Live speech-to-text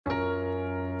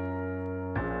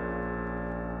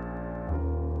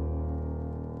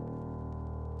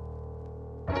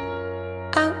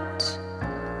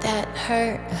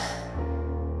hurt,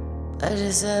 but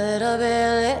just a little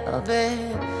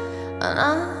bit,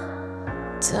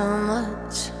 not too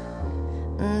much.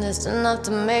 Just enough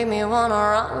to make me wanna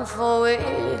run for it.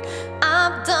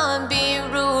 I'm done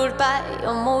being ruled by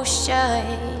emotion.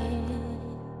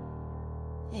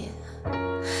 Yeah.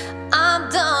 I'm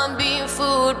done being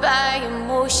fooled by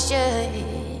emotions.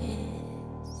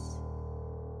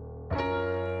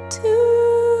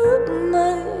 Too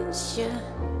much, yeah.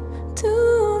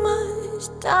 Too much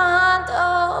time,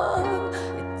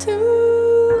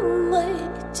 too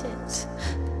much, it's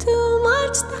too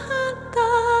much time.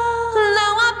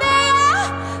 Now I'm better,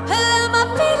 I love my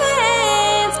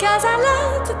feelings, cause I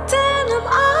love to turn them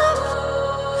off.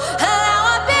 Now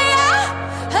I'm better,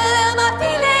 I love my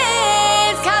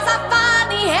feelings, cause I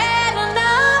finally had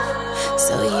enough.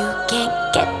 So you can't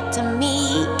get to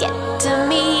me, get to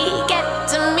me, get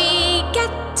to me,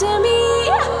 get to me.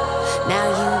 Now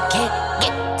you can't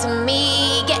get to me,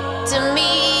 get to me,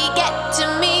 get to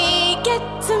me, get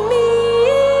to me.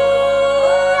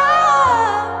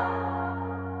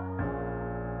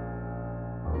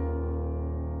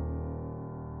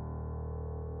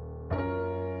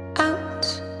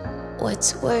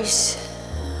 What's worse,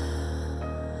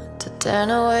 to turn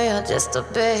away or just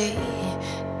obey?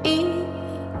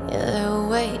 Either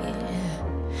way,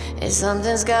 if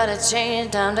something's gotta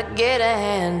change, time to get a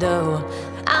handle.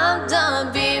 I'm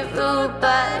done being ruled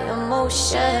by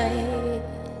emotion.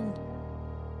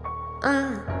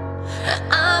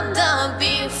 I'm done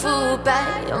being fooled by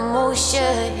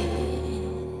emotions.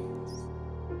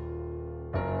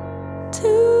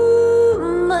 Too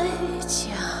much,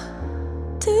 yeah.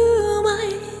 Too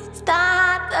much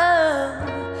start up,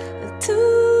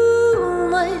 too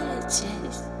much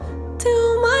is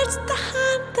too much to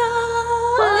handle.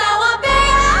 Now I'm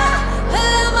bigger, I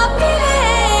love my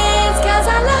feelings, cause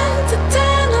I like to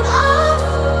turn them off.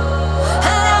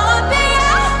 Now I'm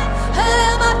bigger, I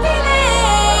love my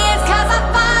feelings, cause I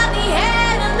finally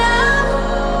had enough.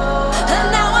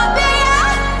 Now I'm bigger,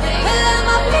 I love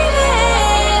my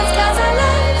feelings, cause I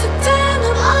like to turn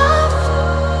them off.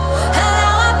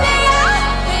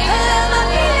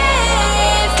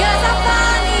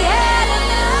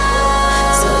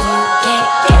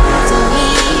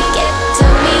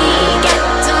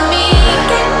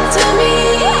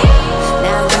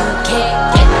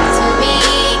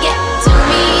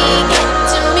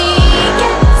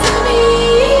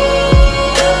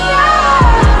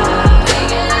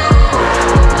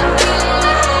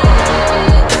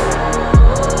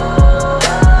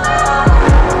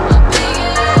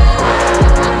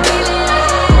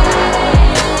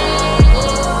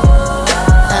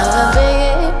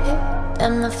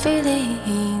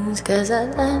 Cause I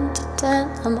learned to turn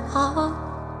them off.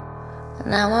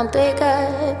 Now I'm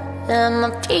bigger than my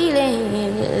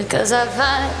feelings, cause I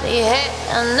finally had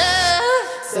enough.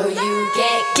 So you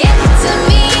can't get to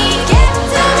me.